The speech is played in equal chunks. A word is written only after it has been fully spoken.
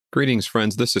Greetings,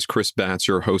 friends. This is Chris Batts,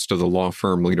 your host of the Law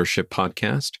Firm Leadership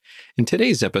Podcast. In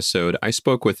today's episode, I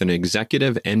spoke with an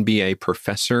Executive MBA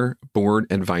professor, board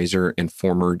advisor, and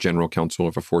former general counsel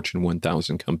of a Fortune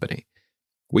 1000 company.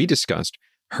 We discussed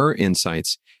her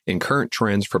insights and current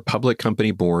trends for public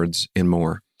company boards and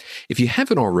more. If you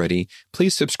haven't already,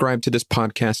 please subscribe to this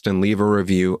podcast and leave a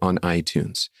review on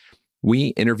iTunes. We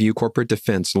interview corporate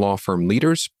defense law firm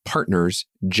leaders, partners,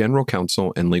 general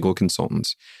counsel, and legal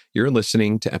consultants. You're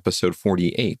listening to episode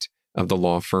 48 of the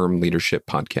Law Firm Leadership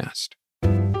Podcast.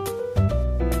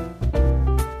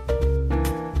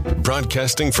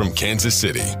 Broadcasting from Kansas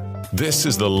City, this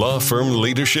is the Law Firm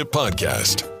Leadership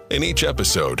Podcast. In each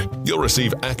episode, you'll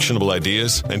receive actionable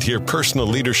ideas and hear personal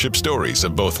leadership stories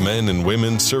of both men and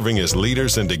women serving as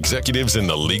leaders and executives in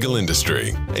the legal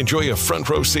industry. Enjoy a front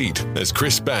row seat as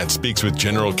Chris Batts speaks with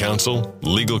general counsel,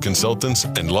 legal consultants,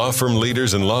 and law firm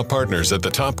leaders and law partners at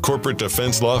the top corporate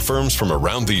defense law firms from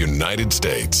around the United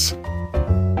States.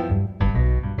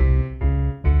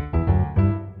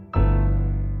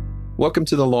 Welcome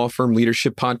to the Law Firm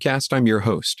Leadership Podcast. I'm your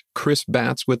host, Chris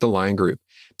Batts with the Lion Group.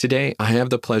 Today, I have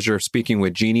the pleasure of speaking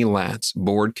with Jeanie Latz,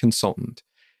 board consultant.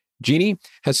 Jeanie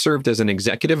has served as an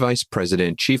executive vice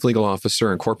president, chief legal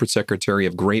officer, and corporate secretary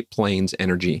of Great Plains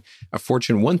Energy, a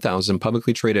Fortune 1000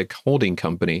 publicly traded holding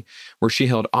company, where she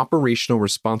held operational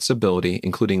responsibility,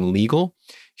 including legal,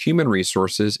 human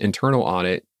resources, internal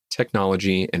audit,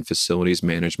 technology, and facilities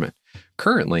management.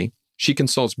 Currently, she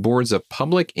consults boards of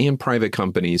public and private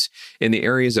companies in the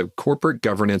areas of corporate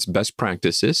governance best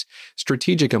practices,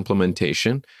 strategic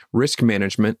implementation, risk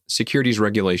management, securities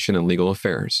regulation, and legal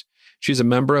affairs. She's a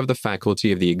member of the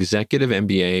faculty of the Executive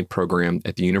MBA program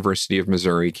at the University of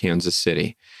Missouri, Kansas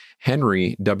City,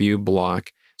 Henry W.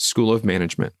 Block School of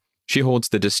Management. She holds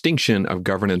the distinction of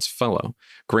Governance Fellow,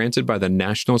 granted by the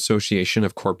National Association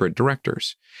of Corporate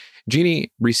Directors.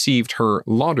 Jeanie received her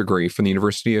law degree from the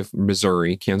University of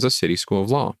Missouri, Kansas City School of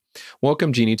Law.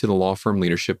 Welcome, Jeanie, to the Law Firm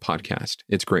Leadership Podcast.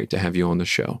 It's great to have you on the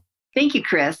show. Thank you,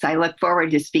 Chris. I look forward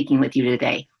to speaking with you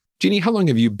today. Jeanie, how long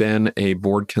have you been a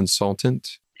board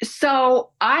consultant?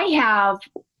 So I have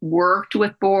worked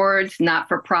with boards,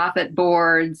 not-for-profit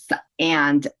boards,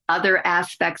 and other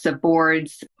aspects of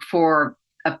boards for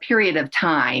a period of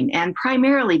time, and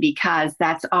primarily because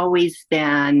that's always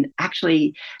been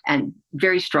actually a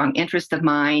very strong interest of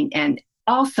mine. And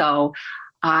also,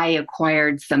 I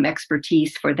acquired some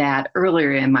expertise for that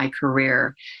earlier in my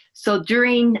career. So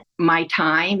during my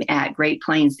time at Great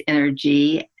Plains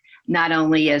Energy, not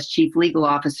only as chief legal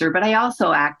officer, but I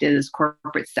also acted as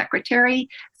corporate secretary.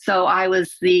 So I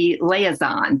was the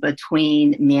liaison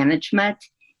between management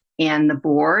and the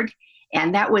board.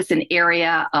 And that was an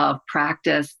area of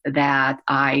practice that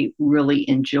I really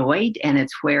enjoyed. And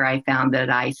it's where I found that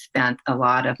I spent a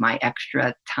lot of my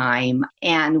extra time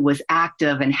and was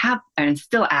active and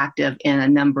still active in a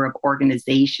number of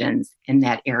organizations in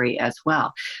that area as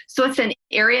well. So it's an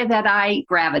area that I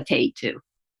gravitate to.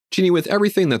 Jeanie, with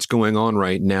everything that's going on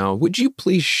right now, would you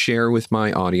please share with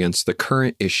my audience the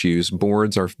current issues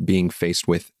boards are being faced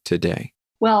with today?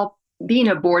 Well, being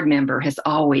a board member has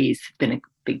always been a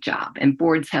big job, and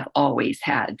boards have always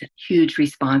had huge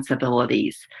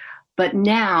responsibilities. But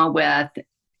now with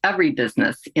every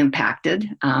business impacted,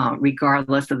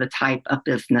 regardless of the type of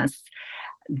business,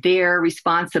 their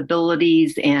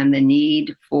responsibilities and the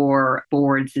need for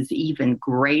boards is even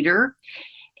greater.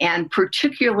 And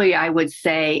particularly, I would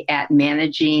say, at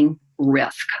managing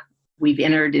risk. We've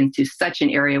entered into such an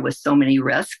area with so many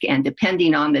risks, and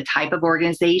depending on the type of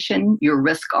organization, your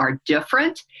risks are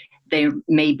different. There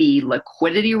may be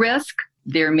liquidity risk,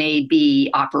 there may be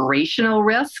operational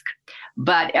risk,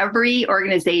 but every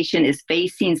organization is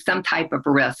facing some type of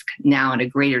risk now in a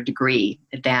greater degree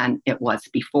than it was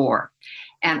before.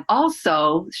 And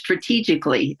also,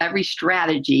 strategically, every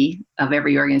strategy of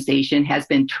every organization has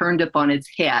been turned up on its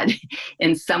head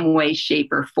in some way, shape,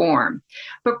 or form.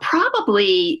 But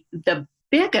probably the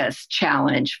biggest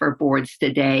challenge for boards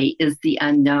today is the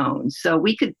unknown. So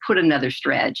we could put another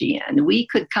strategy in. We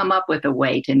could come up with a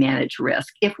way to manage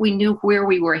risk if we knew where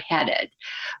we were headed,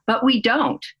 but we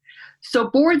don't. So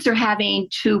boards are having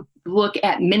to look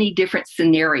at many different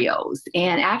scenarios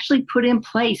and actually put in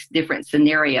place different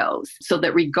scenarios so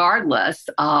that regardless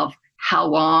of how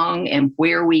long and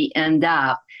where we end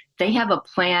up, they have a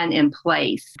plan in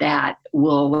place that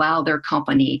will allow their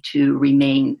company to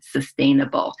remain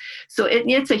sustainable. So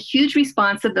it's a huge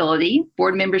responsibility.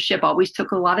 Board membership always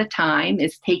took a lot of time.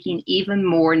 It's taking even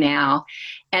more now.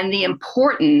 And the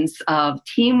importance of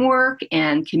teamwork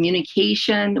and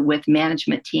communication with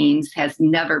management teams has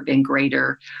never been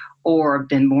greater or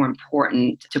been more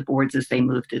important to boards as they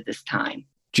move through this time.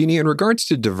 Jeanie, in regards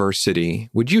to diversity,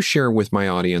 would you share with my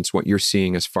audience what you're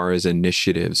seeing as far as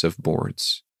initiatives of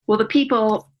boards? Well, the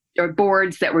people or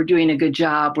boards that were doing a good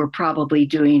job were probably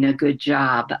doing a good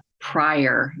job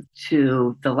prior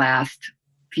to the last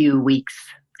few weeks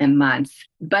and months.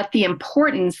 But the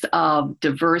importance of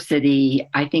diversity,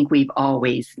 I think we've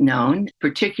always known,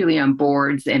 particularly on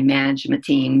boards and management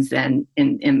teams and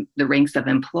in the ranks of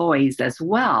employees as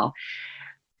well,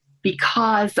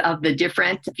 because of the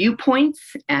different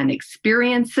viewpoints and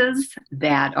experiences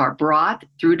that are brought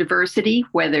through diversity,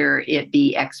 whether it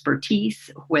be expertise,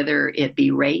 whether it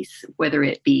be race, whether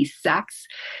it be sex.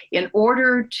 In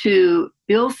order to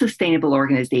build sustainable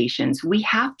organizations, we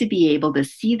have to be able to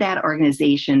see that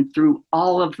organization through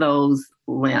all of those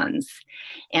lenses.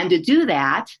 And to do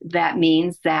that, that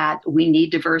means that we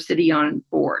need diversity on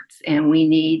boards and we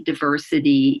need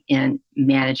diversity in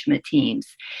management teams.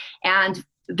 And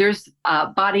there's a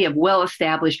body of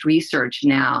well-established research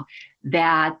now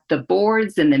that the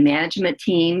boards and the management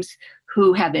teams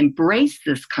who have embraced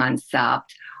this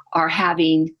concept are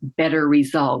having better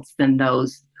results than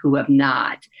those who have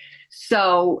not.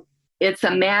 So it's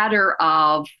a matter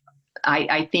of,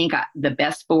 I think the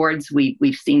best boards,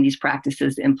 we've seen these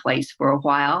practices in place for a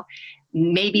while.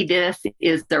 Maybe this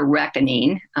is the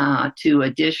reckoning to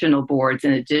additional boards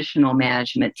and additional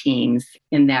management teams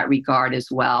in that regard as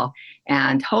well.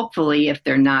 And hopefully, if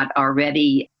they're not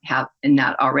already have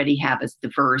as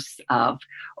diverse of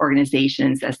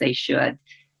organizations as they should,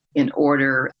 in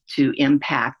order to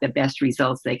impact the best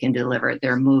results they can deliver,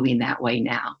 they're moving that way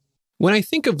now. When I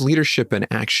think of leadership in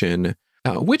action,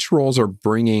 which roles are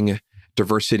bringing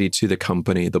diversity to the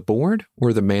company, the board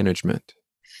or the management?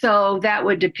 So that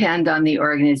would depend on the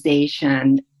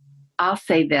organization. I'll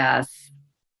say this.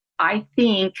 I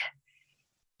think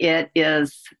it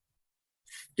is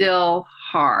still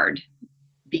hard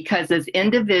because as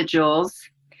individuals,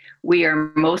 we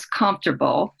are most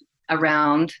comfortable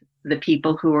around the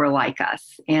people who are like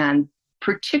us. And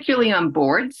particularly on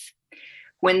boards,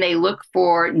 when they look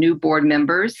for new board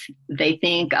members, they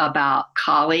think about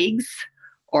colleagues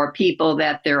or people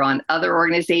that they're on other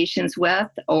organizations with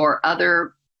or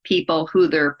other people who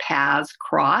their paths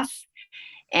cross.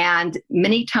 And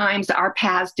many times our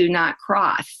paths do not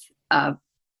cross a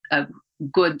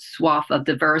good swath of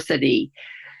diversity.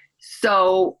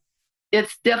 So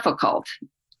it's difficult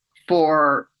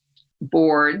for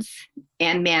boards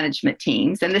and management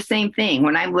teams. And the same thing,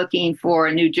 when I'm looking for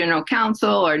a new general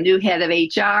counsel or new head of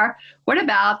HR, what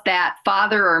about that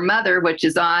father or mother, which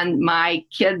is on my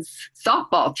kids'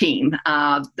 softball team?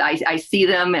 I see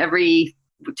them every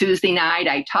Tuesday night.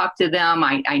 I talk to them.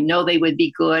 I know they would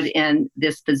be good in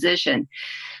this position.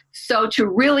 So to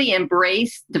really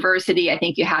embrace diversity, I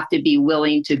think you have to be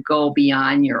willing to go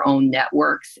beyond your own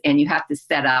networks, and you have to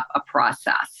set up a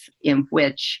process in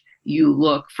which you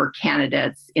look for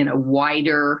candidates in a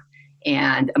wider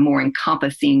and a more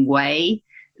encompassing way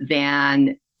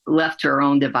than left to our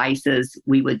own devices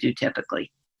we would do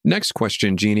typically. Next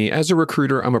question, Jeanie. As a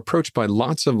recruiter, I'm approached by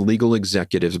lots of legal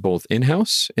executives, both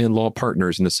in-house and law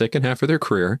partners in the second half of their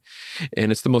career.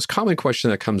 And it's the most common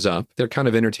question that comes up. They're kind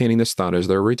of entertaining this thought as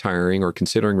they're retiring or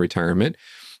considering retirement.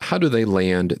 How do they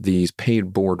land these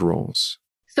paid board roles?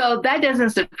 So that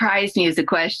doesn't surprise me as a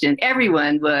question.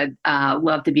 Everyone would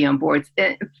love to be on boards.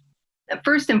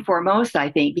 First and foremost,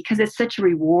 I think, because it's such a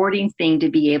rewarding thing to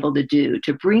be able to do,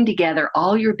 to bring together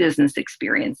all your business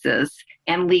experiences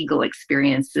and legal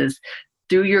experiences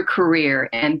through your career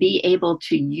and be able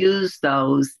to use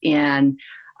those in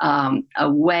a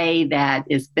way that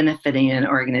is benefiting an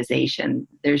organization.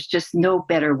 There's just no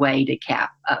better way to cap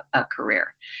a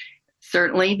career.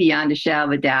 Certainly, beyond a shadow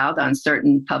of a doubt, on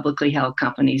certain publicly held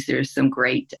companies, there's some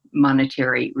great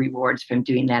monetary rewards from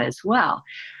doing that as well.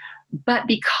 But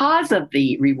because of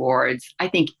the rewards, I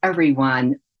think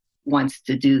everyone wants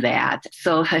to do that.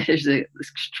 So there's an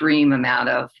extreme amount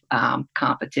of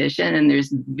competition, and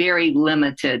there's very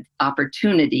limited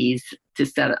opportunities to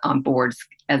set on boards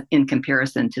in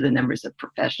comparison to the numbers of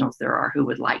professionals there are who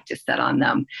would like to set on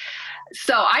them.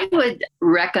 So I would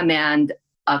recommend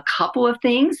a couple of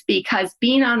things, because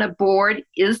being on a board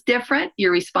is different.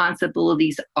 Your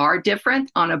responsibilities are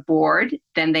different on a board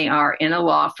than they are in a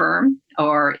law firm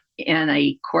or in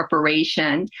a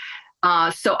corporation.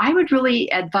 So I would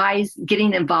really advise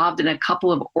getting involved in a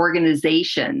couple of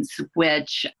organizations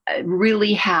which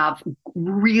really have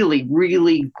really,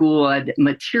 really good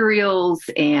materials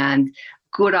and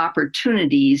good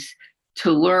opportunities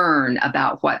to learn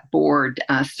about what board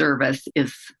service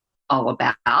is all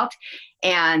about.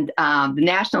 And the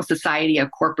National Society of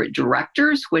Corporate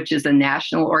Directors, which is a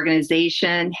national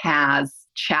organization, has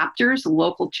chapters,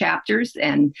 local chapters,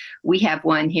 and we have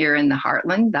one here in the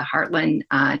Heartland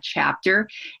chapter,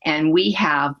 and we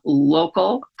have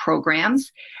local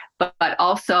programs. But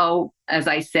also, as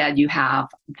I said, you have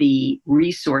the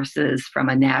resources from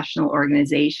a national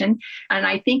organization. And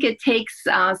I think it takes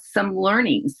some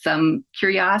learning, some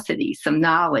curiosity, some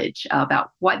knowledge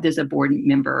about what does a board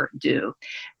member do.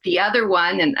 The other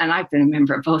one, and I've been a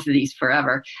member of both of these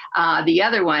forever, the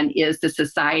other one is the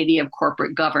Society of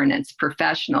Corporate Governance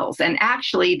Professionals. And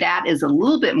actually, that is a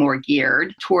little bit more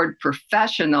geared toward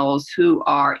professionals who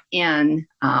are in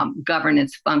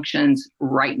governance functions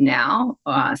right now.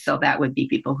 So that would be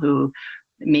people who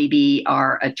maybe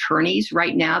are attorneys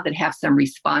right now that have some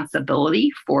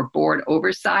responsibility for board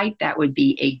oversight. That would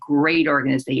be a great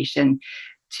organization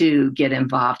to get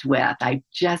involved with. I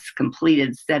just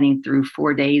completed sitting through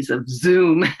 4 days of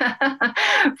Zoom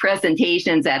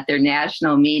presentations at their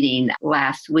national meeting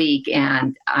last week,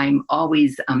 and I'm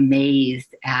always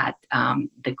amazed at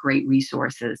the great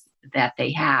resources that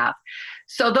they have.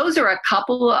 So those are a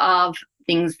couple of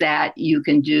things that you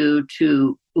can do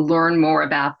to learn more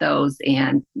about those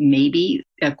and maybe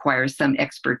acquire some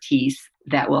expertise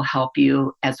that will help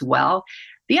you as well.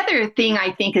 The other thing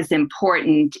I think is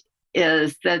important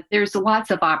is that there's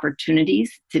lots of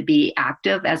opportunities to be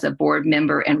active as a board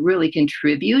member and really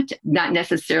contribute, not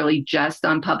necessarily just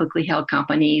on publicly held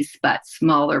companies, but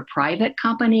smaller private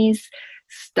companies,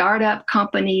 startup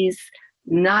companies,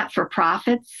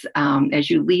 not-for-profits. As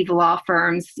you leave law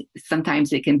firms,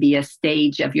 sometimes it can be a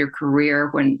stage of your career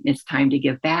when it's time to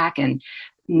give back, and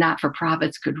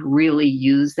not-for-profits could really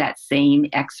use that same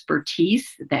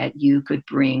expertise that you could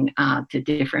bring to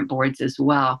different boards as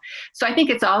well. So I think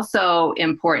it's also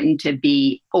important to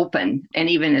be open, and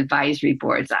even advisory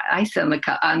boards. I sit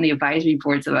on the advisory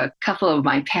boards of a couple of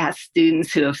my past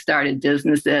students who have started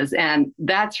businesses, and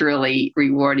that's really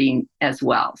rewarding as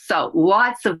well. So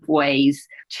lots of ways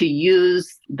to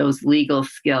use those legal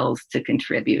skills to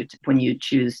contribute when you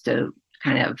choose to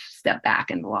kind of step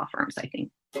back in the law firms, I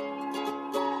think.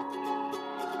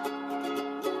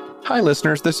 Hi,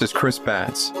 listeners. This is Chris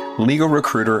Batts, legal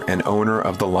recruiter and owner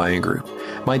of the Lion Group.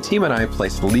 My team and I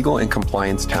place legal and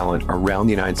compliance talent around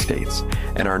the United States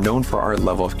and are known for our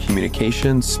level of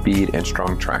communication, speed, and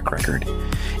strong track record.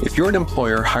 If you're an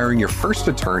employer hiring your first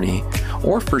attorney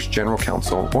or first general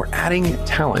counsel or adding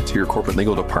talent to your corporate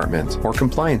legal department or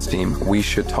compliance team, we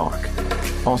should talk.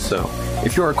 Also,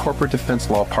 if you're a corporate defense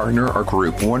law partner or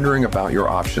group wondering about your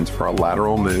options for a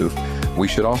lateral move, we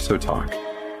should also talk.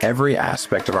 Every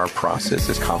aspect of our process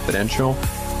is confidential,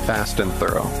 fast, and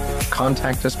thorough.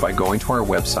 Contact us by going to our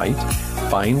website,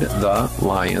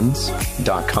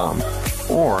 findthelions.com,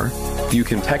 or you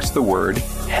can text the word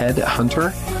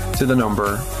headhunter to the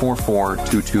number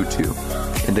 44222,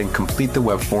 and then complete the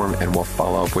web form and we'll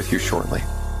follow up with you shortly.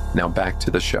 Now back to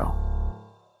the show.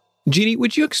 Jeanie,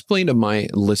 would you explain to my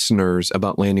listeners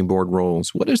about landing board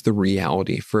roles? What is the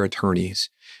reality for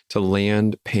attorneys to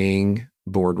land paying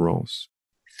board roles?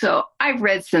 So I've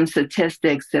read some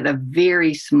statistics that a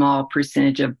very small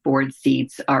percentage of board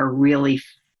seats are really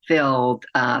filled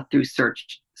through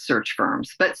search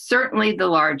firms, but certainly the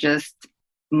largest,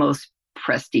 most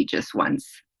prestigious ones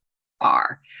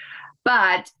are.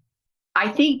 But I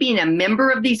think being a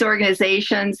member of these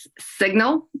organizations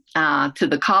signal to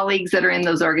the colleagues that are in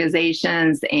those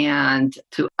organizations and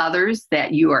to others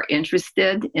that you are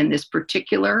interested in this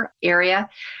particular area.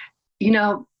 You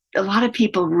know, a lot of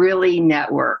people really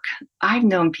network. I've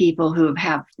known people who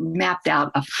have mapped out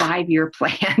a 5-year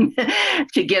plan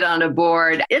to get on a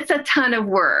board. It's a ton of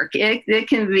work. It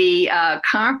can be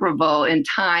comparable in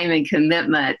time and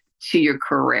commitment to your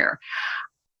career.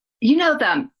 You know,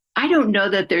 I don't know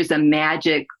that there's a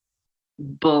magic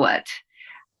bullet.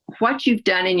 What you've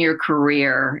done in your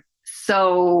career,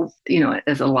 so,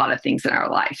 there's a lot of things in our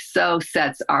life, so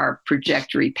sets our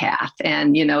trajectory path.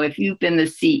 And, if you've been the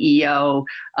CEO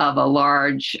of a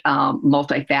large,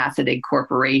 multifaceted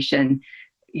corporation,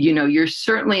 you're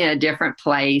certainly in a different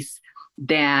place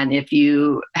than if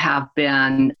you have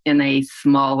been in a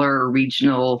smaller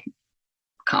regional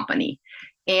company.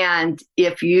 And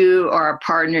if you are a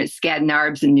partner at Skadden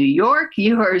Arps in New York,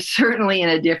 you are certainly in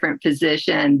a different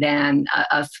position than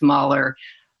a smaller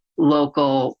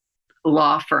local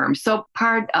law firm. So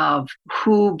part of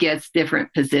who gets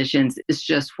different positions is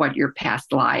just what your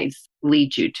past lives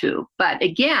lead you to. But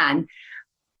again,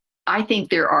 I think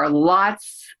there are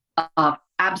lots of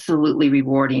absolutely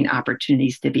rewarding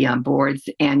opportunities to be on boards,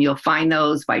 and you'll find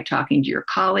those by talking to your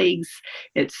colleagues.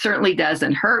 It certainly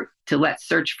doesn't hurt to let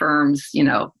search firms,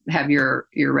 have your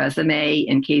resume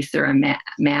in case they're a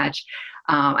match.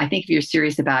 I think if you're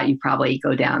serious about it, you probably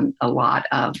go down a lot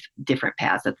of different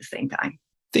paths at the same time.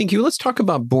 Thank you. Let's talk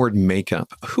about board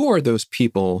makeup. Who are those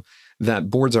people that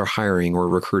boards are hiring or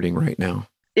recruiting right now?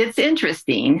 It's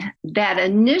interesting that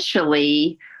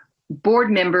initially board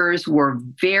members were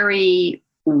very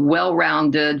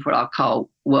well-rounded, what I'll call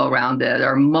well-rounded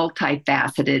or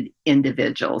multifaceted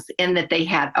individuals, in that they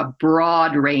had a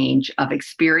broad range of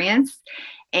experience.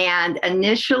 And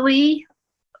initially,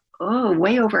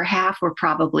 way over half were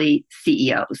probably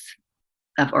CEOs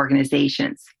of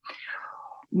organizations.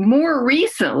 More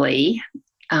recently,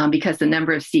 because the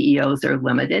number of CEOs are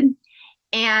limited,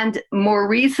 and more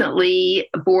recently,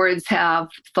 boards have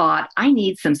thought, we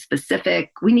need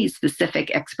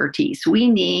specific expertise. We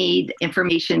need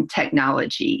information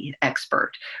technology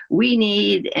expert. We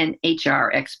need an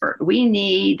HR expert. We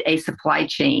need a supply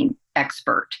chain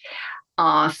expert.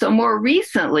 So more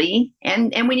recently,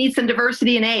 and we need some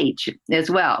diversity in age as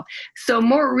well. So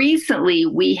more recently,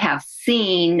 we have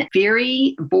seen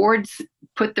boards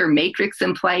put their matrix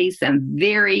in place and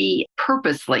very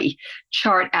purposely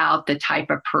chart out the type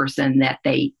of person that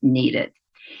they needed.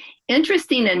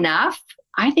 Interesting enough,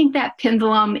 I think that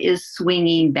pendulum is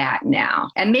swinging back now.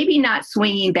 And maybe not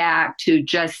swinging back to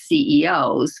just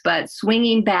CEOs, but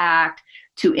swinging back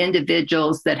to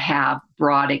individuals that have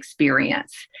broad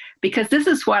experience. Because this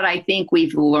is what I think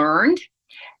we've learned,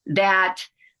 that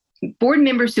board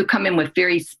members who come in with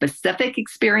very specific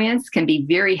experience can be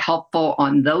very helpful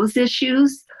on those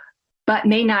issues, but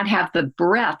may not have the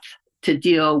breadth to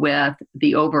deal with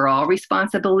the overall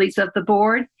responsibilities of the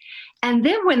board. And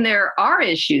then when there are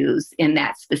issues in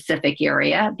that specific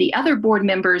area, the other board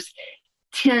members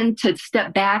tend to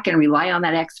step back and rely on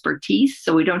that expertise,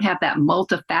 so we don't have that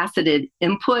multifaceted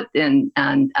input and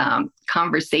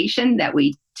conversation that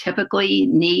we typically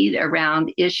need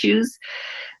around issues.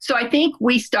 So I think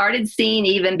we started seeing,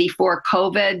 even before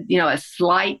COVID, a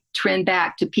slight trend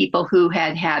back to people who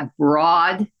had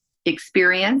broad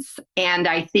experience. And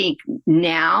I think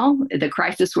now the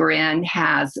crisis we're in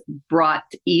has brought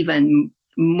even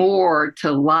more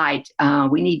to light.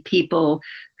 We need people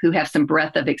who have some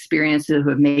breadth of experience, who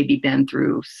have maybe been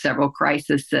through several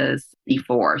crises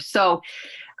before. So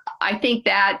I think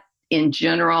that in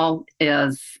general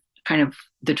is kind of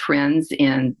the trends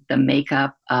in the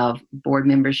makeup of board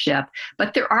membership.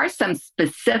 But there are some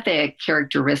specific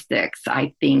characteristics,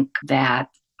 I think, that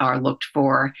are looked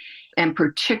for, and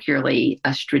particularly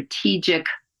a strategic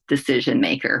decision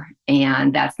maker.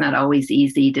 And that's not always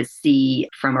easy to see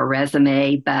from a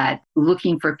resume, but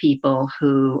looking for people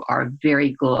who are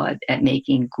very good at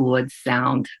making good,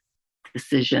 sound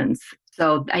decisions.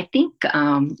 So I think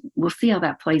we'll see how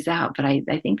that plays out, but I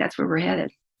think that's where we're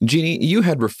headed. Jeanie, you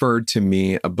had referred to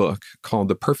me a book called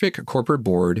The Perfect Corporate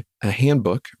Board, a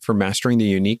handbook for mastering the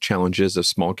unique challenges of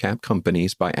small cap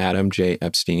companies by Adam J.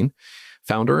 Epstein,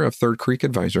 founder of Third Creek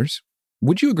Advisors.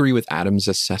 Would you agree with Adam's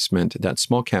assessment that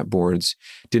small cap boards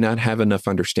do not have enough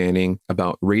understanding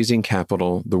about raising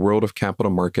capital, the world of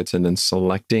capital markets, and then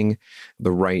selecting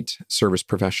the right service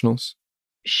professionals?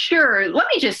 Sure. Let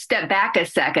me just step back a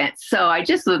second. So I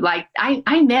just would like,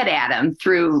 I met Adam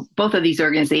through both of these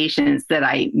organizations that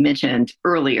I mentioned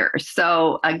earlier.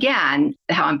 So again,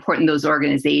 how important those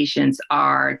organizations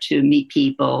are to meet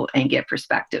people and get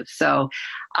perspective. So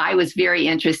I was very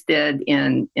interested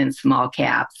in small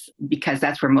caps because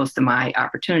that's where most of my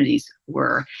opportunities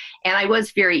were. And I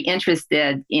was very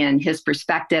interested in his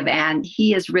perspective, and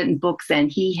he has written books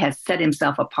and he has set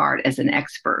himself apart as an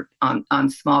expert on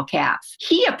small caps.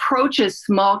 He approaches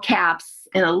small caps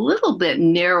in a little bit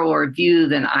narrower view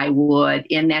than I would,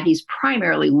 in that he's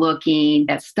primarily looking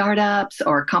at startups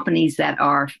or companies that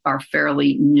are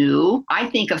fairly new. I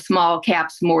think of small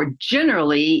caps more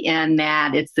generally in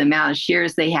that it's the amount of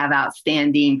shares they have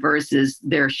outstanding versus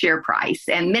their share price.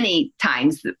 And many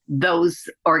times those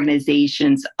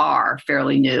organizations are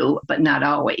fairly new, but not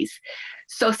always.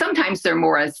 So sometimes they're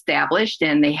more established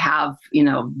and they have,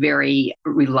 very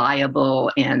reliable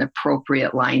and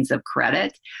appropriate lines of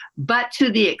credit. But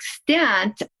to the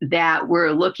extent that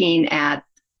we're looking at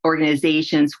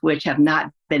organizations which have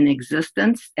not been in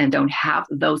existence and don't have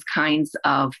those kinds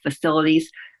of facilities,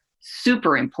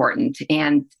 super important.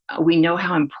 And we know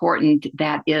how important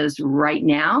that is right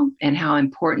now and how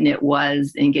important it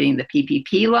was in getting the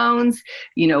PPP loans,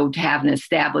 to have an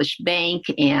established bank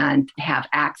and have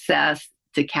access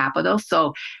to capital.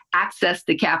 So access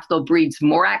to capital breeds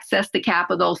more access to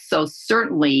capital. So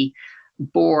certainly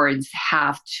boards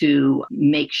have to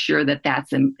make sure that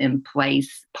that's in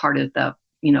place, part of the,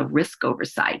 risk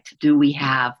oversight. Do we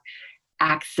have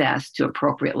access to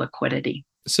appropriate liquidity?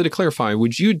 So to clarify,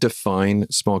 would you define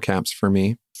small caps for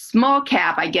me? Small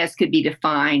cap, I guess, could be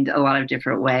defined a lot of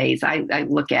different ways. I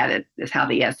look at it as how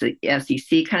the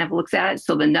SEC kind of looks at it.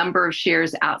 So the number of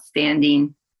shares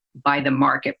outstanding by the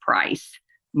market price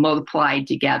multiplied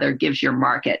together gives your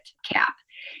market cap.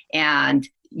 And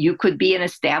you could be an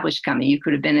established company. You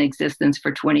could have been in existence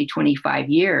for 20, 25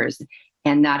 years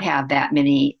and not have that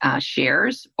many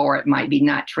shares, or it might be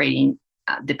not trading,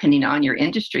 depending on your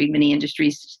industry. Many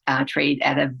industries trade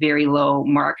at a very low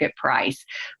market price.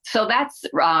 So that's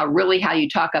really how you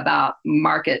talk about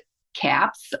market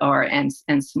caps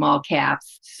and small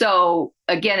caps. So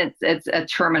again, it's a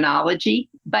terminology,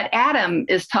 but Adam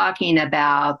is talking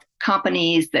about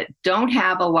companies that don't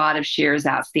have a lot of shares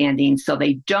outstanding, so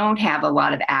they don't have a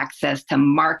lot of access to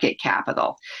market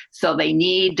capital. So they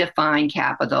need to find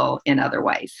capital in other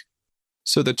ways.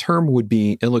 So the term would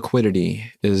be illiquidity.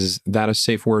 Is that a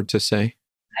safe word to say?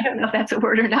 I don't know if that's a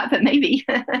word or not, but maybe.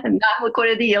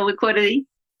 Non-liquidity, illiquidity.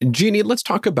 Jeanie, let's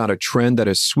talk about a trend that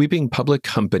is sweeping public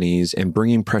companies and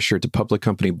bringing pressure to public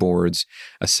company boards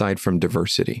aside from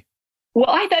diversity. Well,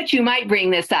 I thought you might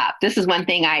bring this up. This is one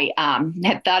thing I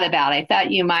had thought about. I thought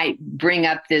you might bring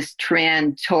up this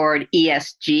trend toward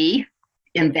ESG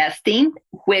investing,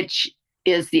 which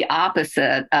is the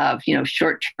opposite of,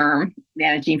 short-term,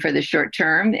 managing for the short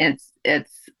term. It's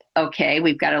okay,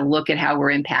 we've got to look at how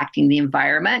we're impacting the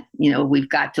environment. We've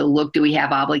got to look, do we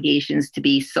have obligations to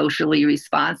be socially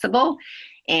responsible?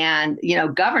 And,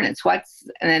 governance,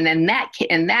 and then in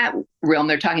that realm,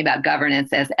 they're talking about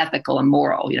governance as ethical and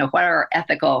moral. What are our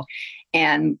ethical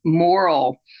and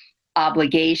moral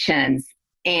obligations?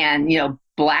 And,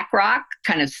 BlackRock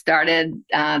kind of started,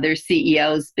 their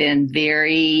CEO's been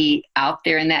very out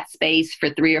there in that space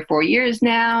for 3 or 4 years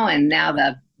now. And now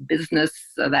the business,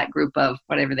 so that group of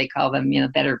whatever they call them,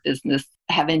 Better Business,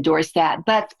 have endorsed that.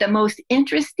 But the most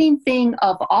interesting thing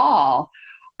of all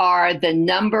are the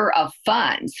number of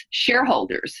funds,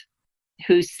 shareholders,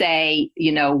 who say,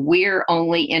 we're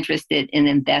only interested in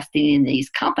investing in these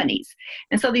companies.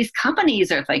 And so these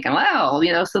companies are thinking,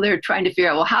 well, so they're trying to figure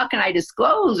out, well, how can I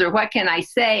disclose, or what can I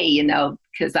say,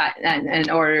 because in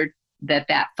order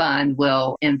that fund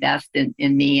will invest in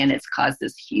me. And it's caused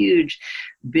this huge,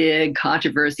 big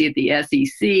controversy at the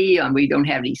SEC on we don't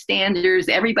have any standards.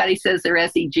 Everybody says they're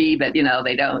SEG, but,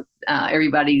 they don't.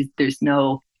 There's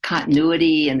no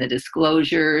continuity in the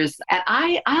disclosures. And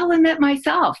I'll admit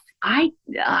myself,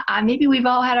 maybe we've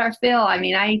all had our fill. I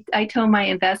mean, I told my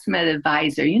investment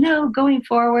advisor, going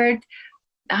forward,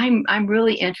 I'm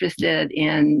really interested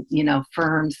in,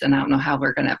 firms, and I don't know how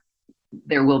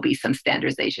there will be some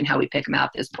standardization, how we pick them out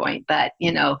at this point, but,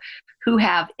 who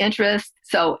have interest.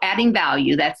 So adding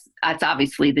value, that's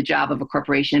obviously the job of a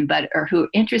corporation, but or who are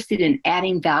interested in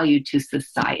adding value to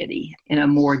society in a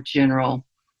more general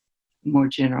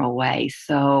way.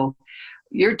 So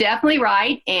you're definitely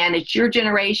right. And it's your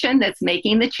generation that's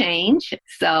making the change.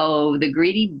 So the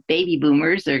greedy baby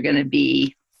boomers are going to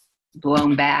be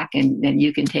blown back, and then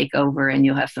you can take over and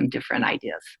you'll have some different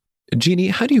ideas. Jeanie,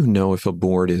 how do you know if a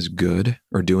board is good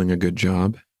or doing a good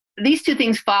job? These two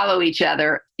things follow each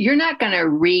other. You're not going to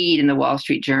read in the Wall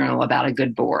Street Journal about a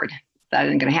good board. That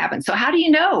isn't going to happen. So how do you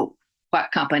know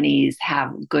what companies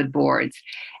have good boards?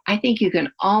 I think you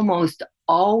can almost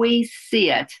always see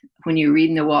it when you read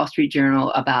in the Wall Street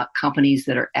Journal about companies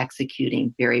that are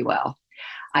executing very well.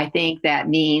 I think that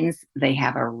means they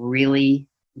have a really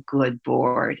good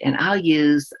board. And I'll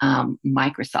use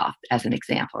Microsoft as an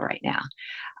example right now.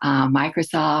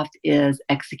 Microsoft is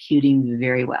executing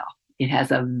very well. It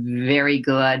has a very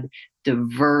good,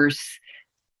 diverse,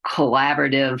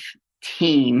 collaborative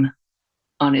team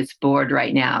on its board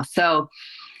right now. So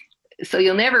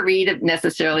you'll never read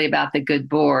necessarily about the good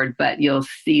board, but you'll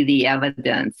see the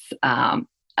evidence of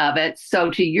it. So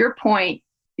to your point,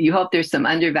 you hope there's some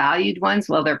undervalued ones.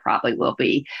 Well, there probably will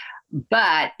be.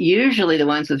 But usually the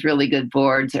ones with really good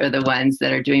boards are the ones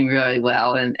that are doing really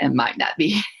well and might not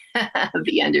be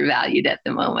undervalued at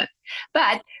the moment.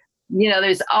 But,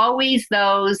 there's always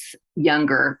those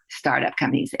younger startup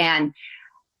companies. And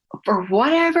for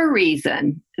whatever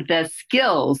reason, the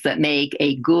skills that make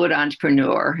a good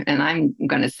entrepreneur, and I'm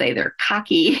going to say they're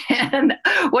cocky and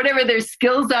whatever their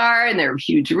skills are, and they're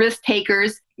huge risk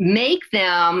takers, make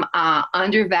them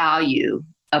undervalue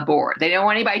a board. They don't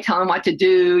want anybody telling them what to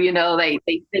do. They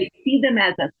see them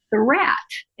as a threat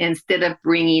instead of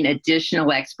bringing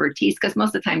additional expertise, because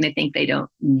most of the time they think they don't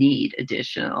need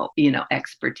additional,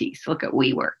 expertise. Look at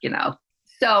WeWork,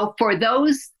 So for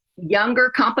those younger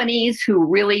companies who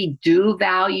really do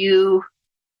value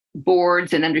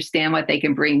boards and understand what they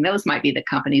can bring, those might be the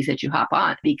companies that you hop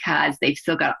on, because they've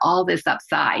still got all this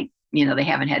upside. They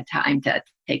haven't had time to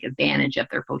take advantage of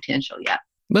their potential yet.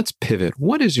 Let's pivot.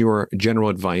 What is your general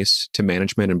advice to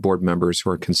management and board members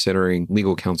who are considering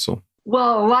legal counsel?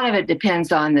 Well, a lot of it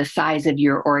depends on the size of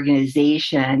your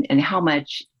organization and how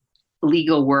much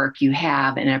legal work you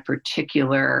have in a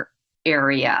particular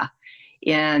area.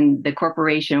 In the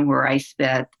corporation where I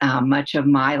spent much of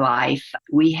my life,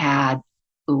 we had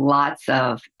lots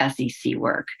of SEC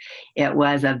work. It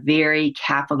was a very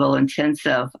capital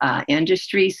intensive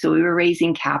industry. So we were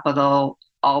raising capital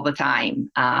all the time,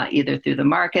 either through the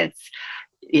markets,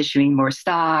 issuing more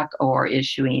stock, or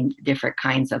issuing different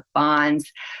kinds of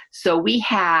bonds. So we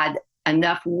had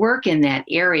enough work in that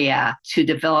area to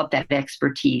develop that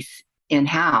expertise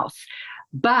in-house.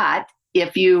 But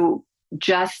if you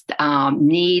just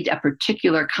need a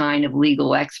particular kind of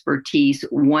legal expertise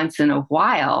once in a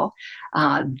while,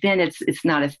 then it's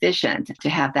not efficient to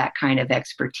have that kind of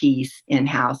expertise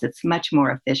in-house. It's much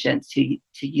more efficient to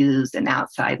use an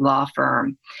outside law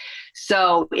firm.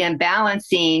 So in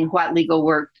balancing what legal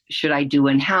work should I do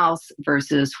in-house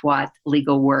versus what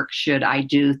legal work should I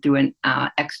do through an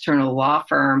external law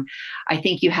firm, I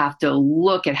think you have to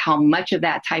look at how much of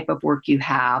that type of work you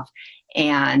have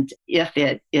and if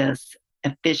it is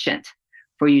efficient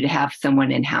for you to have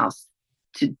someone in-house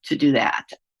to do that.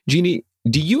 Jeanie,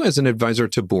 do you as an advisor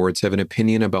to boards have an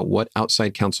opinion about what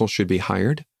outside counsel should be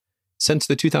hired? Since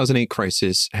the 2008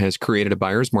 crisis has created a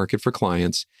buyer's market for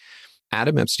clients,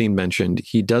 Adam Epstein mentioned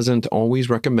he doesn't always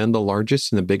recommend the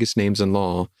largest and the biggest names in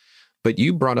law, but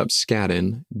you brought up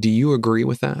Skadden. Do you agree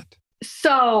with that?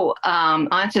 So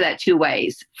answer that two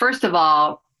ways. First of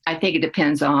all, I think it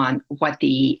depends on what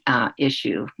the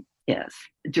issue is.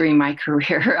 During my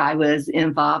career, I was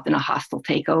involved in a hostile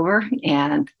takeover,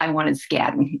 and I wanted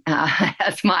Skadden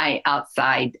as my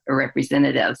outside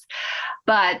representatives.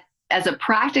 But as a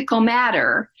practical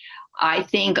matter, I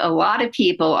think a lot of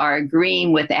people are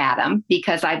agreeing with Adam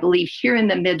because I believe here in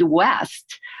the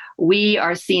Midwest, we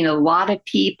are seeing a lot of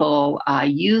people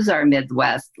use our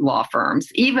Midwest law firms,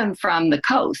 even from the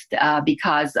coast,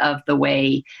 because of the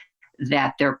way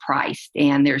that they're priced.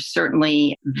 And they're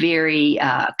certainly very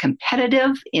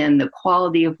competitive in the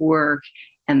quality of work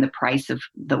and the price of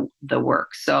the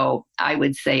work. So I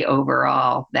would say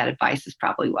overall, that advice is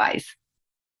probably wise.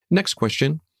 Next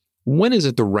question. When is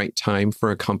it the right time for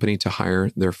a company to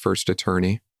hire their first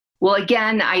attorney? Well,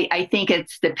 again, I think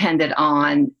it's dependent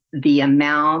on the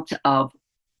amount of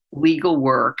legal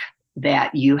work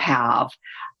that you have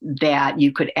that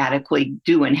you could adequately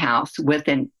do in-house with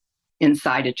an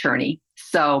inside attorney.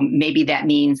 So maybe that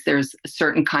means there's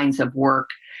certain kinds of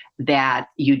work that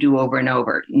you do over and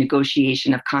over,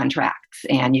 negotiation of contracts,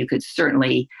 and you could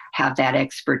certainly have that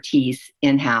expertise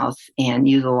in-house and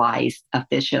utilized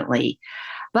efficiently.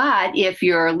 But if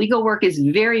your legal work is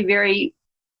very, very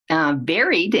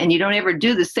varied and you don't ever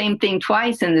do the same thing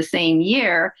twice in the same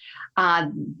year,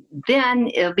 then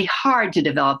it'll be hard to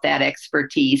develop that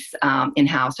expertise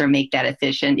in-house or make that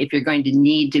efficient if you're going to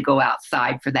need to go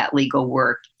outside for that legal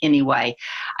work anyway.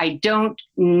 I don't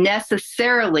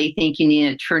necessarily think you need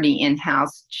an attorney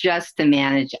in-house just to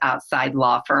manage outside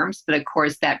law firms, but of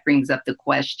course that brings up the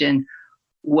question,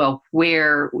 well,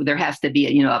 where there has to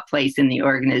be a place in the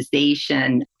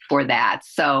organization for that.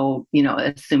 So,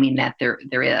 assuming that there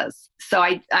is. So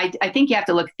I think you have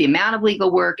to look at the amount of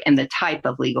legal work and the type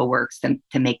of legal works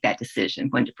to make that decision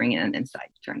when to bring in an inside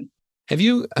attorney. Have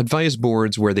you advised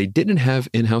boards where they didn't have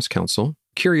in-house counsel?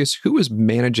 Curious, who is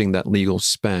managing that legal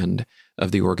spend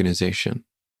of the organization?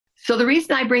 So the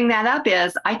reason I bring that up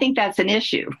is I think that's an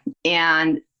issue.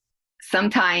 And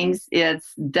sometimes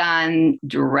it's done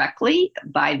directly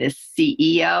by the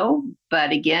CEO,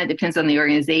 but again, it depends on the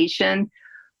organization,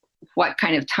 what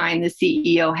kind of time the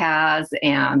CEO has,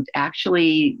 and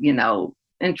actually,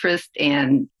 interest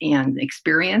and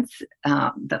experience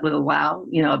that would allow,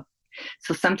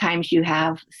 So sometimes you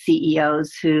have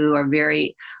CEOs who are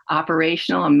very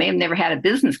operational and may have never had a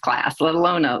business class, let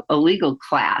alone a legal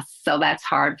class. So that's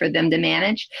hard for them to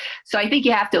manage. So I think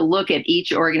you have to look at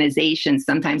each organization.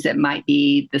 Sometimes it might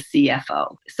be the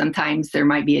CFO. Sometimes there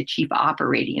might be a chief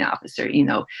operating officer,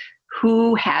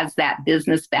 who has that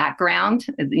business background.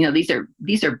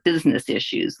 These are business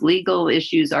issues. Legal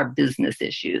issues are business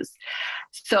issues.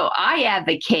 So I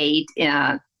advocate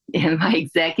in my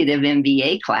Executive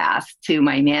MBA class to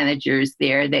my managers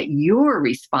there that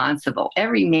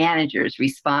every manager is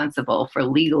responsible for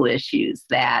legal issues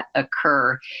that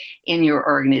occur in your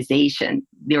organization,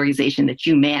 the organization that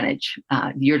you manage,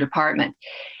 your department.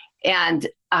 And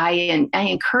I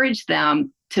encourage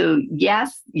them to,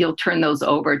 yes, you'll turn those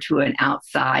over to an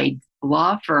outside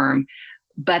law firm,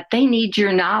 but they need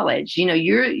your knowledge.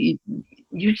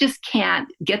 you just can't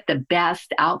get the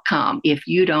best outcome if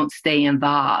you don't stay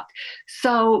involved.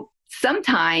 So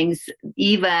sometimes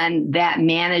even that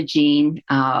managing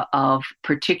of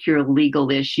particular legal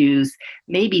issues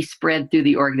may be spread through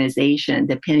the organization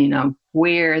depending on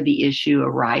where the issue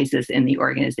arises in the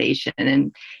organization.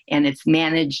 And it's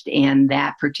managed, and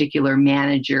that particular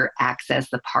manager acts as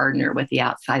the partner with the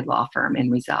outside law firm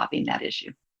in resolving that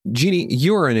issue. Jeanie,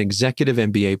 you are an Executive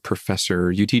MBA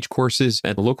professor. You teach courses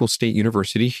at a local state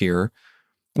university here.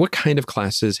 What kind of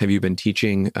classes have you been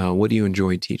teaching? What do you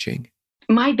enjoy teaching?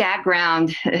 My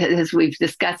background, as we've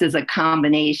discussed, is a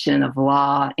combination of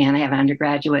law, and I have an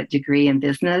undergraduate degree in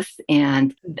business.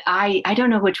 And I don't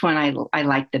know which one I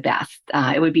like the best.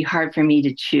 It would be hard for me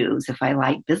to choose if I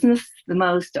like business the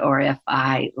most or if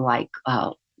I like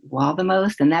law the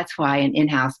most. And that's why an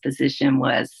in-house position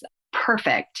was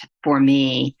perfect for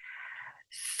me.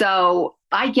 So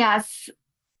I guess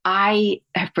I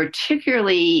have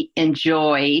particularly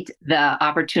enjoyed the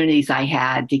opportunities I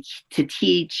had to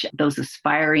teach those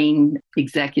aspiring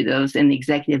executives in the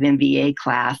Executive MBA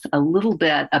class a little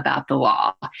bit about the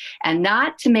law, and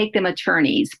not to make them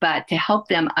attorneys, but to help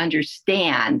them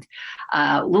understand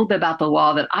a little bit about the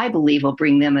law that I believe will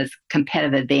bring them a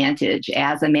competitive advantage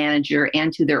as a manager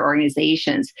and to their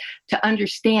organizations, to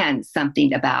understand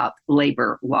something about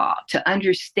labor law, to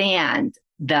understand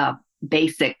the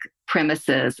basic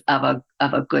premises of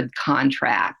a good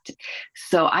contract.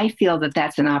 So I feel that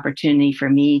that's an opportunity for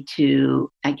me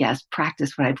to, I guess,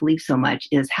 practice what I believe so much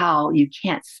is how you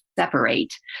can't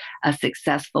separate a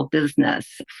successful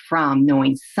business from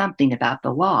knowing something about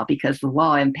the law, because the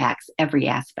law impacts every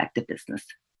aspect of business.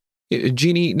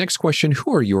 Jeanie, next question.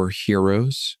 Who are your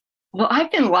heroes? Well,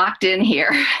 I've been locked in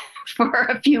here for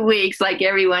a few weeks like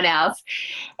everyone else.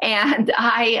 And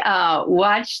I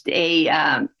watched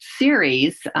a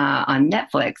series on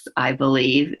Netflix, I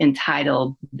believe,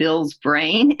 entitled Bill's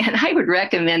Brain. And I would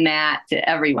recommend that to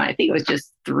everyone. I think it was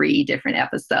just 3 different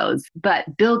episodes.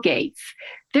 But Bill Gates,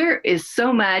 there is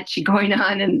so much going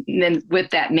on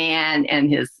with that man and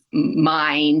his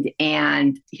mind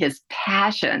and his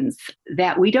passions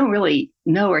that we don't really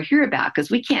know or hear about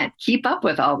because we can't keep up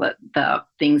with all the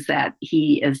things that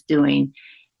he is doing.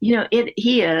 You know,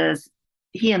 he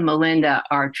and Melinda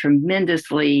are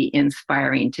tremendously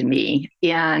inspiring to me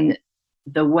in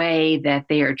the way that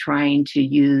they are trying to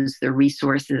use the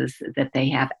resources that they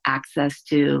have access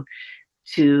to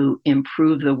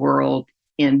improve the world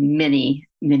in many,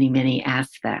 many, many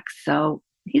aspects. So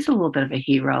he's a little bit of a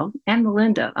hero. And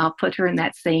Melinda, I'll put her in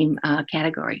that same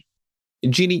category.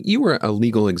 Jeanie, you were a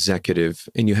legal executive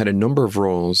and you had a number of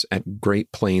roles at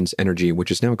Great Plains Energy,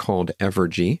 which is now called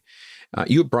Evergy.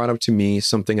 You brought up to me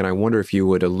something, and I wonder if you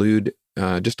would allude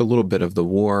just a little bit of the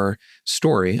war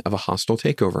story of a hostile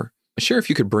takeover. Share if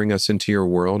you could bring us into your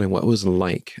world and what it was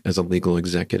like as a legal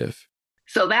executive.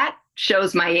 So that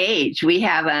shows my age. We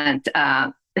haven't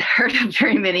heard of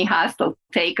very many hostile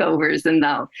takeovers in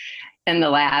the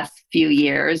last few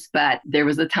years, but there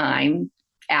was a time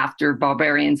after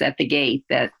Barbarians at the Gate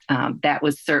that that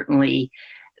was certainly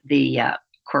the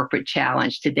corporate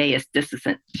challenge. Today is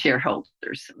dissident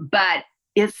shareholders, but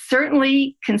it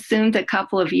certainly consumed a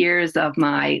couple of years of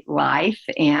my life.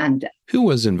 And who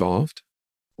was involved?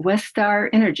 Westar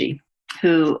Energy,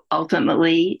 who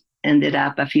ultimately ended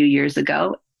up a few years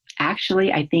ago.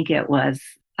 Actually, I think it was,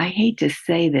 I hate to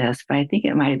say this, but I think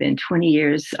it might have been 20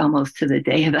 years almost to the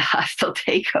day of the hostile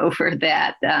takeover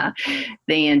that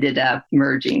they ended up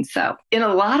merging. So in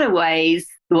a lot of ways,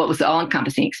 well, it was an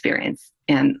all-encompassing experience.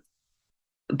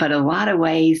 But a lot of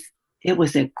ways, it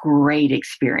was a great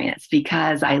experience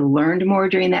because I learned more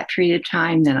during that period of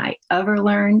time than I ever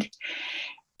learned.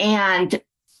 And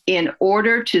in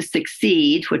order to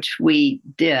succeed, which we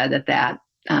did at that,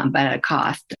 but at a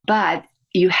cost, but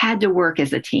you had to work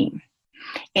as a team.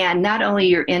 And not only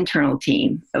your internal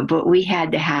team, but we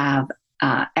had to have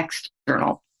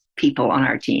external people on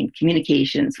our team,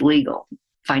 communications, legal,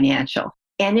 financial.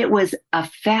 And it was a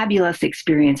fabulous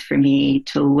experience for me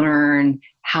to learn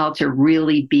how to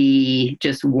really be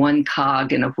just one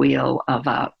cog in a wheel of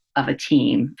a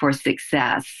team for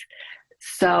success.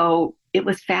 So it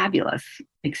was fabulous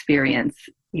experience,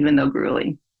 even though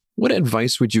grueling. What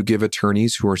advice would you give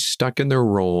attorneys who are stuck in their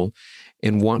role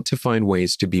and want to find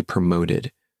ways to be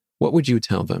promoted? What would you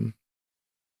tell them?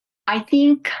 I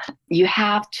think you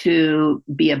have to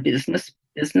be a business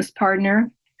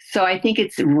partner. So I think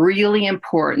it's really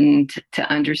important to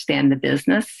understand the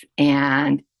business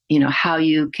and, how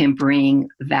you can bring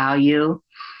value.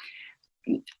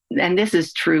 and this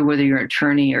is true whether you're an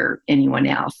attorney or anyone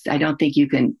else, I don't think you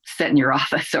can sit in your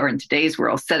office or in today's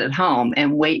world, sit at home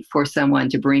and wait for someone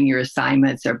to bring your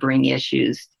assignments or bring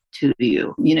issues to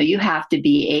you. You have to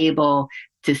be able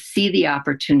to see the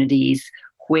opportunities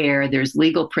where there's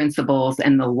legal principles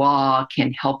and the law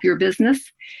can help your business.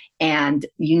 And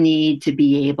you need to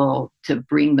be able to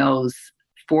bring those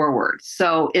forward.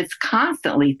 So it's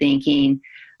constantly thinking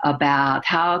about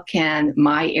how can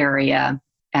my area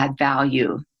add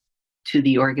value to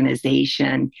the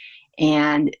organization,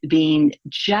 and being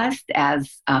just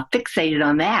as fixated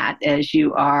on that as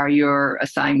you are your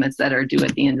assignments that are due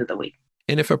at the end of the week.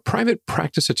 And if a private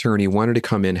practice attorney wanted to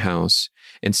come in-house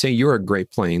and say you're at Great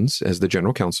Plains as the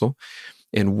general counsel,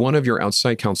 and one of your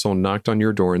outside counsel knocked on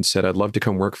your door and said, I'd love to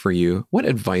come work for you, what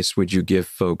advice would you give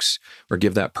folks or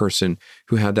give that person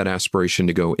who had that aspiration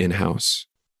to go in-house?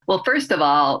 Well, first of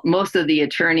all, most of the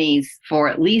attorneys for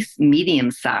at least medium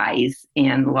size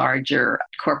and larger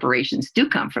corporations do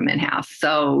come from in-house.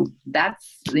 So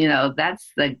that's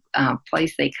the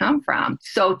place they come from.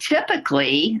 So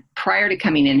typically, prior to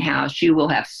coming in-house, you will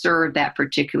have served that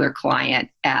particular client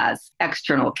as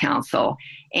external counsel.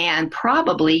 And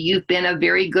probably you've been a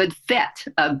very good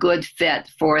fit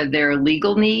for their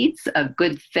legal needs, a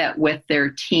good fit with their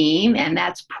team. And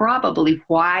that's probably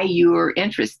why you're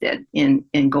interested in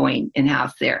going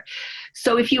in-house there.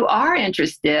 So if you are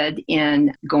interested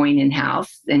in going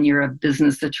in-house and you're a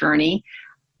business attorney,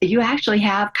 you actually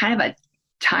have kind of a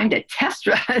time to test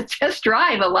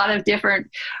drive a lot of different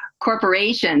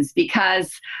corporations,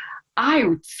 because I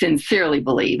sincerely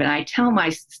believe, and I tell my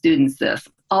students this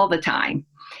all the time,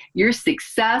 your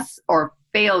success or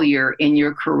failure in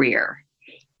your career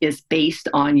is based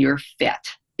on your fit.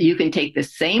 You can take the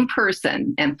same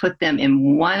person and put them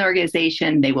in one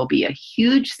organization, they will be a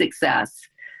huge success.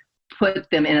 Put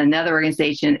them in another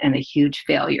organization and a huge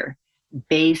failure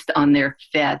based on their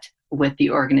fit with the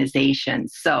organization.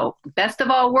 So best of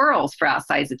all worlds for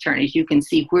outside attorneys. You can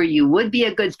see where you would be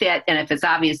a good fit. And if it's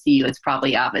obvious to you, it's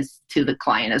probably obvious to the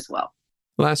client as well.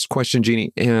 Last question,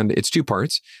 Jeanie, and it's two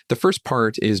parts. The first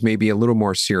part is maybe a little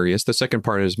more serious. The second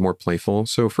part is more playful.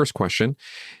 So first question,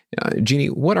 Jeanie,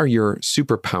 what are your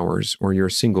superpowers or your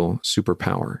single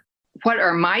superpower? What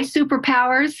are my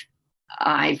superpowers?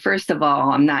 First of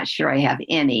all, I'm not sure I have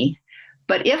any.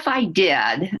 But if I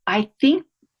did, I think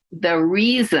the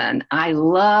reason I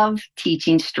love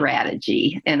teaching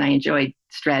strategy, and I enjoy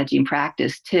strategy in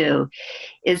practice too,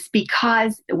 is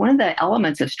because one of the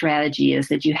elements of strategy is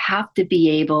that you have to be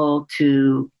able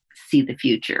to see the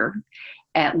future,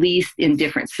 at least in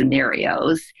different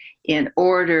scenarios, in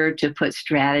order to put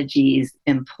strategies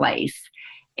in place.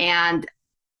 And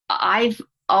I've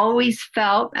always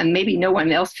felt, and maybe no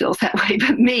one else feels that way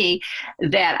but me,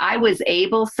 that I was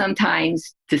able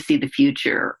sometimes to see the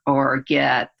future or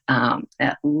get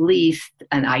at least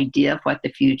an idea of what the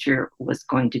future was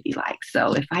going to be like.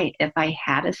 So if I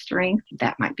had a strength,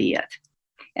 that might be it.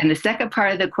 And the second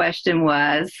part of the question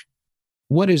was,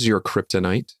 what is your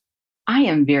kryptonite? I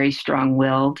am very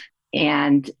strong-willed.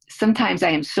 And sometimes I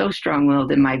am so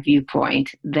strong-willed in my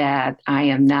viewpoint that I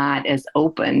am not as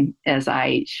open as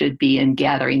I should be in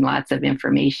gathering lots of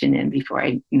information in before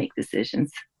I make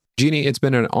decisions. Jeanie, it's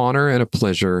been an honor and a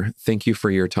pleasure. Thank you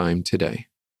for your time today.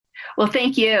 Well,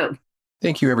 thank you.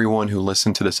 Thank you, everyone who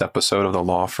listened to this episode of the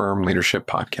Law Firm Leadership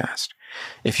Podcast.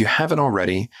 If you haven't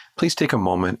already, please take a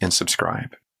moment and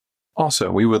subscribe.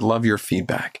 Also, we would love your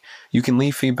feedback. You can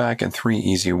leave feedback in 3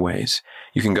 easy ways.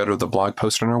 You can go to the blog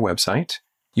post on our website.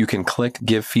 You can click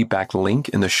Give Feedback link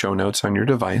in the show notes on your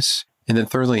device. And then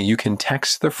thirdly, you can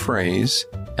text the phrase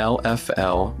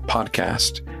LFL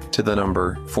podcast to the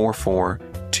number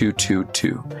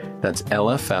 44222. That's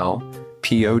LFL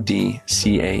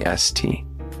PODCAST.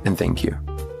 And thank you.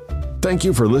 Thank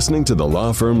you for listening to the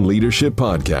Law Firm Leadership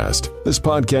Podcast. This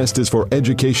podcast is for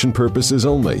education purposes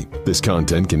only. This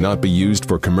content cannot be used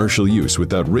for commercial use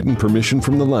without written permission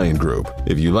from the Lion Group.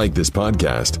 If you like this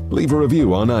podcast, leave a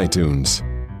review on iTunes.